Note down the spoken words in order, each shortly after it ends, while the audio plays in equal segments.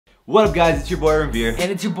What up guys, it's your boy Ranvir. And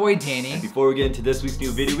it's your boy Danny. And before we get into this week's new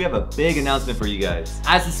video, we have a big announcement for you guys.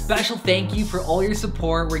 As a special thank you for all your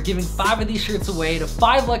support, we're giving 5 of these shirts away to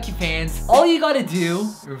 5 lucky fans. All you gotta do,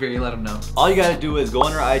 Ranvir, let them know. All you gotta do is go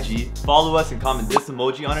on our IG, follow us, and comment this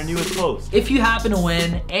emoji on our newest post. If you happen to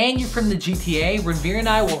win and you're from the GTA, Ranvir and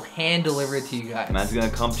I will hand deliver it to you guys. Man's gonna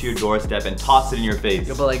come to your doorstep and toss it in your face.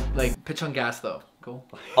 Yo, but like pitch on gas though. Cool.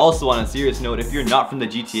 Also, on a serious note, if you're not from the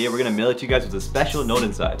GTA, we're gonna mail it to you guys with a special note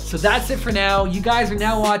inside. So that's it for now. You guys are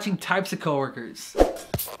now watching Types of Coworkers.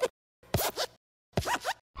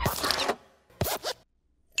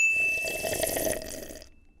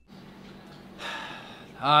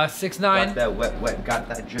 6'9". Got that wet, got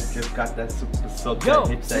that drip, got that super. Yo,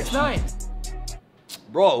 6'9".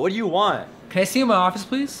 Bro, what do you want? Can I see you in my office,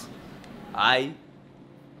 please?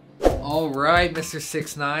 All right, Mr.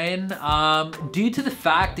 6'9". Due to the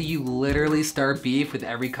fact that you literally start beef with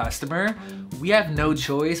every customer, we have no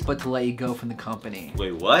choice but to let you go from the company.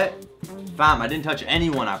 Wait, what? Fam, I didn't touch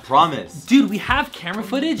anyone, I promise. Dude, we have camera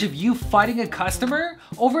footage of you fighting a customer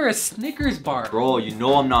over a Snickers bar. Bro, you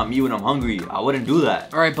know I'm not me when I'm hungry. I wouldn't do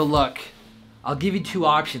that. All right, but look, I'll give you 2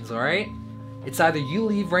 options, all right? It's either you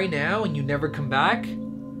leave right now and you never come back,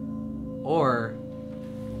 or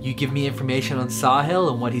you give me information on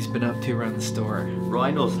Sahil and what he's been up to around the store. Bro, I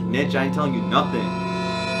know snitch, I ain't telling you nothing.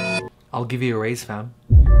 I'll give you a raise, fam.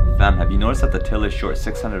 Fam, have you noticed that the till is short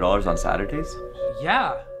 $600 on Saturdays?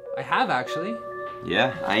 Yeah, I have actually.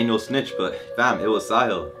 Yeah, I ain't no snitch, but fam, it was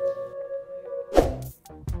Sahil.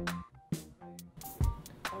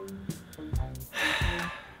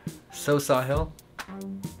 So Sahil,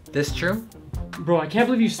 this true? Bro, I can't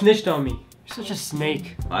believe you snitched on me. You're such a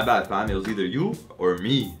snake. My bad, fam, it was either you or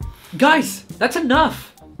me. Guys, that's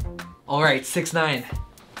enough. All right, 6'9".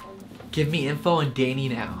 Give me info on Danny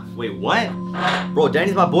now. Wait, what? Bro,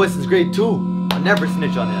 Danny's my boy since grade 2. I'll never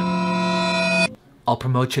snitch on him. I'll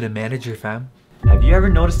promote you to manager, fam. Have you ever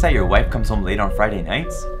noticed that your wife comes home late on Friday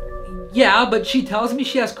nights? Yeah, but she tells me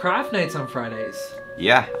she has craft nights on Fridays.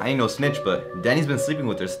 Yeah, I ain't no snitch, but Danny's been sleeping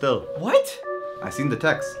with her still. What? I seen the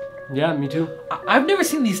text. Yeah, me too. I've never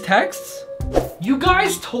seen these texts. You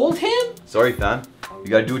guys told him? Sorry, fam. You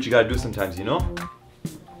gotta do what you gotta do sometimes, you know?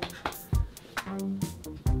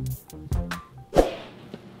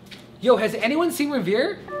 Yo, has anyone seen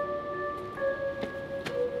Ranvir?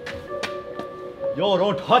 Yo,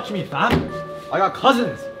 don't touch me, fam. I got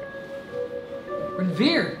cousins.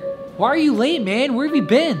 Ranvir, why are you late, man? Where have you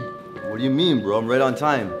been? What do you mean, bro? I'm right on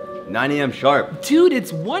time. 9 a.m. sharp. Dude,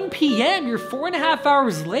 it's 1 p.m. You're 4.5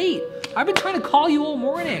 hours late. I've been trying to call you all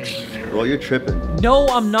morning. Bro, you're tripping. No,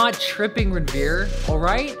 I'm not tripping, Ranvir, all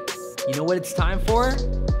right? You know what it's time for?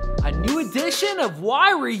 A new edition of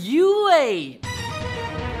Why Were You Late?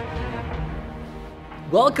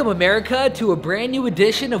 Welcome, America, to a brand new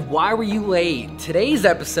edition of Why Were You Late? Today's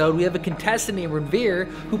episode, we have a contestant named Ranvir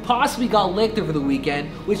who possibly got licked over the weekend,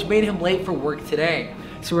 which made him late for work today.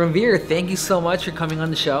 So Ranvir, thank you so much for coming on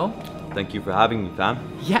the show. Thank you for having me, fam.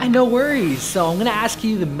 Yeah, no worries. So I'm gonna ask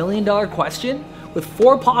you the $1 million question with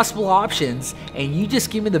 4 possible options, and you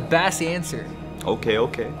just give me the best answer. Okay.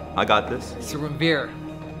 I got this. So Ranvir,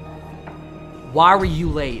 why were you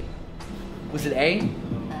late? Was it A,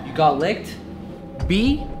 you got licked?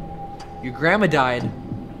 B, your grandma died?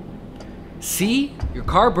 C, your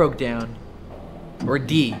car broke down? Or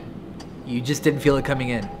D, you just didn't feel it coming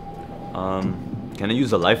in? Can I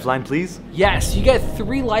use a lifeline, please? Yes, you get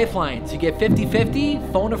 3 lifelines. You get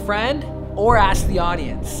 50-50, phone a friend, or ask the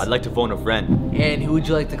audience. I'd like to phone a friend. And who would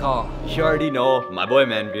you like to call? You already know, my boy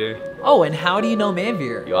Ranvir. Oh, and how do you know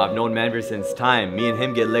Ranvir? Yo, I've known Ranvir since time. Me and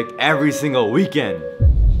him get licked every single weekend.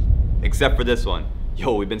 Except for this one.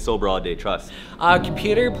 Yo, we've been sober all day, trust.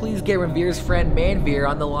 Computer, please get Ranvir's friend Ranvir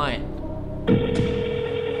on the line.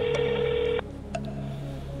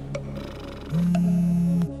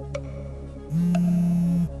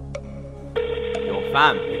 Yo,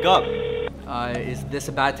 fam, pick up. Is this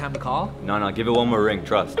a bad time to call? No, give it one more ring,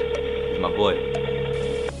 trust. He's my boy.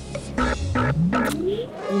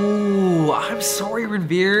 Ooh, I'm sorry,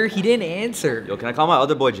 Ranvir. He didn't answer. Yo, can I call my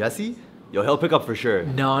other boy Jesse? Yo, he'll pick up for sure.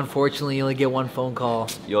 No, unfortunately, you only get 1 phone call.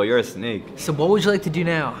 Yo, you're a snake. So what would you like to do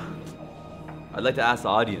now? I'd like to ask the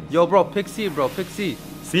audience. Yo, bro, pick C, bro, pick C.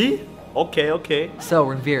 C? Okay. So,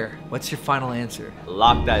 Ranvir, what's your final answer?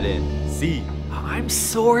 Lock that in. C. I'm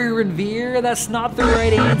sorry, Ranvir. That's not the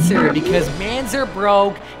right answer because mans are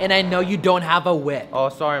broke and I know you don't have a whip. Oh,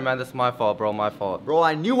 sorry, man. That's my fault, bro. My fault. Bro,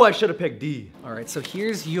 I knew I should have picked D. All right, so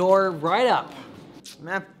here's your write-up.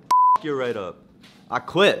 Man, your write-up. I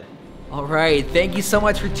quit. All right, thank you so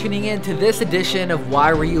much for tuning in to this edition of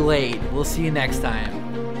Why Were You Late? We'll see you next time.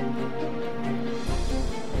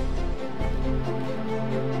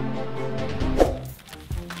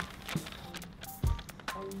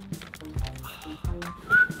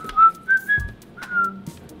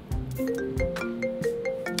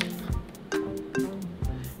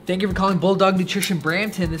 Thank you for calling Bulldog Nutrition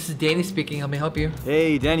Brampton. This is Danny speaking. How may I help you?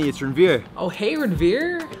 Hey, Danny, it's Ranvir. Oh, hey,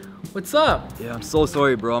 Ranvir. What's up? Yeah, I'm so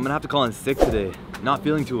sorry, bro. I'm gonna have to call in sick today. Not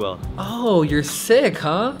feeling too well. Oh, you're sick,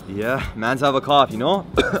 huh? Yeah, man's have a cough, you know?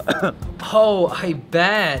 Oh, I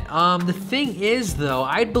bet. The thing is, though,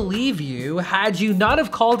 I'd believe you had you not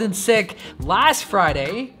have called in sick last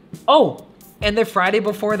Friday. Oh, and the Friday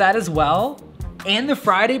before that as well. And the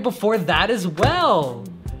Friday before that as well.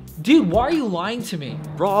 Dude, why are you lying to me?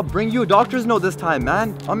 Bro, I'll bring you a doctor's note this time,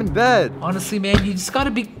 man. I'm in bed. Honestly, man, you just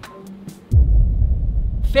gotta be...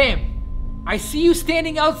 Fam, I see you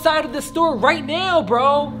standing outside of the store right now,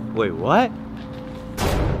 bro. Wait, what?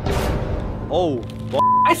 Oh,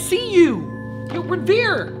 I see you. Yo,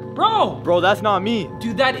 Ranvir, bro. bro, that's not me.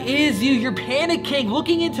 Dude, that is you. You're panicking,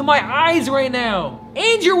 looking into my eyes right now.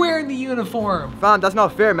 And you're wearing the uniform. Fam, that's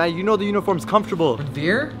not fair, man. You know the uniform's comfortable.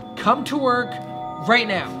 Ranvir, come to work right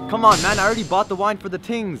now. Come on, man. I already bought the wine for the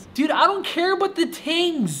tings. Dude, I don't care about the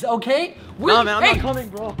tings, okay? Nah, man, I'm not coming,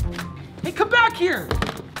 bro. Hey, come back here.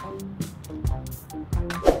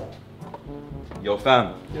 Yo,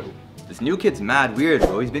 fam. Yo. This new kid's mad weird,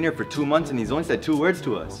 bro. He's been here for 2 months and he's only said 2 words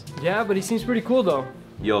to us. Yeah, but he seems pretty cool though.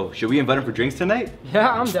 Yo, should we invite him for drinks tonight?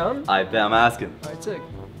 Yeah, I'm down. I bet I'm asking. Alright, sick.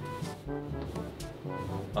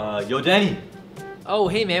 Yo, Danny. Oh,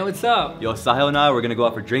 hey, man, what's up? Yo, Sahil and I, we're gonna go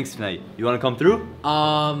out for drinks tonight. You wanna come through?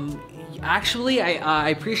 Actually, I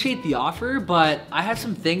appreciate the offer, but I have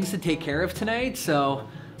some things to take care of tonight, so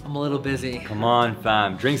I'm a little busy. Come on,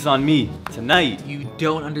 fam. Drinks on me. Tonight. You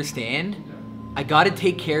don't understand? I gotta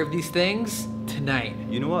take care of these things tonight.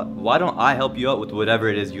 You know what? Why don't I help you out with whatever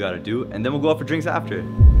it is you gotta do, and then we'll go out for drinks after.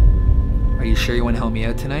 Are you sure you wanna help me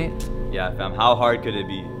out tonight? Yeah, fam. How hard could it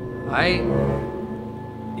be?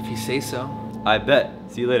 If you say so. I bet.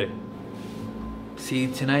 See you later. See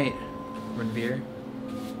you tonight, Ranvir.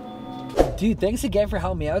 Dude, thanks again for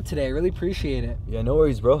helping me out today. I really appreciate it. Yeah, no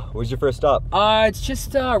worries, bro. Where's your first stop? It's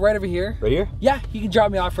just right over here. Right here? Yeah, you can drop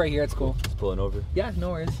me off right here. It's cool. Just pulling over. Yeah,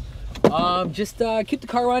 no worries. Just keep the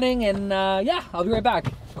car running and yeah, I'll be right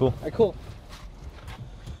back. Cool. All right, cool.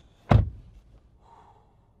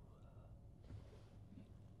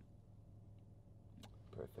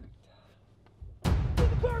 Perfect.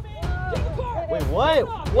 Wait,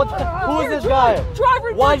 what? What the? Who is this guy?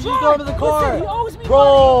 Driver, why did you throw him in the car? Listen, he owes me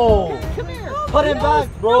bro! money. Come here. Put him back,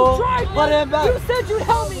 bro! No, drive, Put him back! You said you'd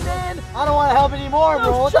help me, man! I don't want to help anymore, No,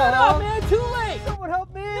 bro! What shut the hell? up, man! Too late! Someone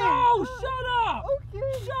help me! No, shut up!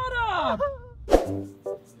 Okay. Shut up!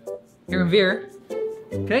 Here, Ranvir,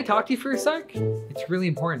 can I talk to you for a sec? It's really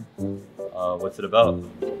important. What's it about?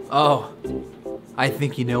 Oh, I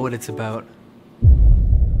think you know what it's about.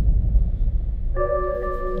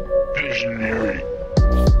 Visionary.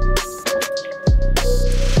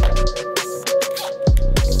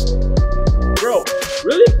 Bro,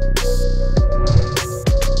 really?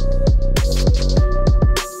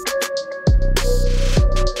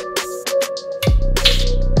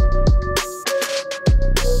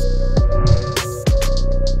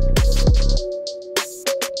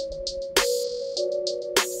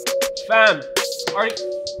 Fam,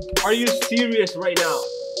 are you serious right now?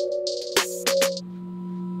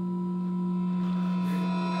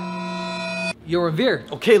 Yo, Ranvir.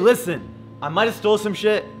 Okay, listen. I might have stole some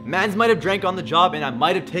shit. Mans might have drank on the job, and I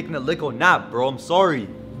might have taken a lico nap, bro. I'm sorry.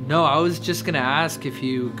 No, I was just gonna ask if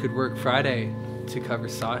you could work Friday to cover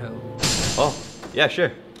Sahil. Oh, yeah,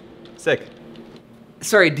 sure. Sick.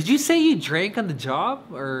 Sorry, did you say you drank on the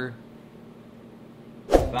job, or?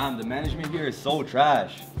 Fam, the management here is so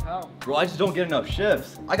trash. How? Bro, I just don't get enough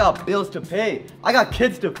shifts. I got bills to pay. I got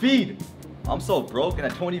kids to feed. I'm so broke and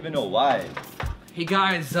I don't even know why. Hey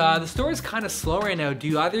guys, the store is kind of slow right now.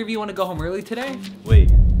 Do either of you want to go home early today?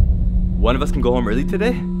 Wait, one of us can go home early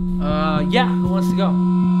today? Yeah, who wants to go?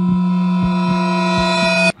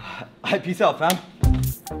 Alright, peace out, fam.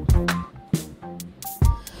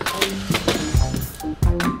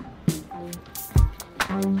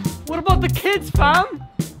 What about the kids, fam?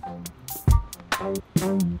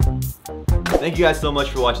 Thank you guys so much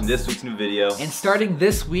for watching this week's new video. And starting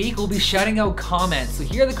this week, we'll be shouting out comments. So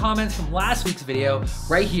here are the comments from last week's video,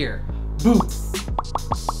 right here. Boom.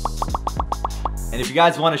 And if you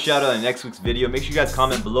guys want to shout out in next week's video, make sure you guys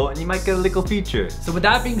comment below and you might get a little feature. So with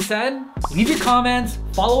that being said, leave your comments,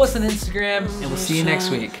 follow us on Instagram, and we'll see you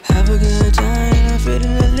next week. Have a good time, I'm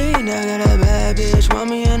feeling the lead. I got a bad bitch, want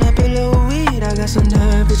me and a pillow of weed. I got some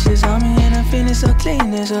dirt bitches on me and I'm feeling so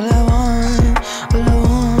clean. That's all I want, all I want.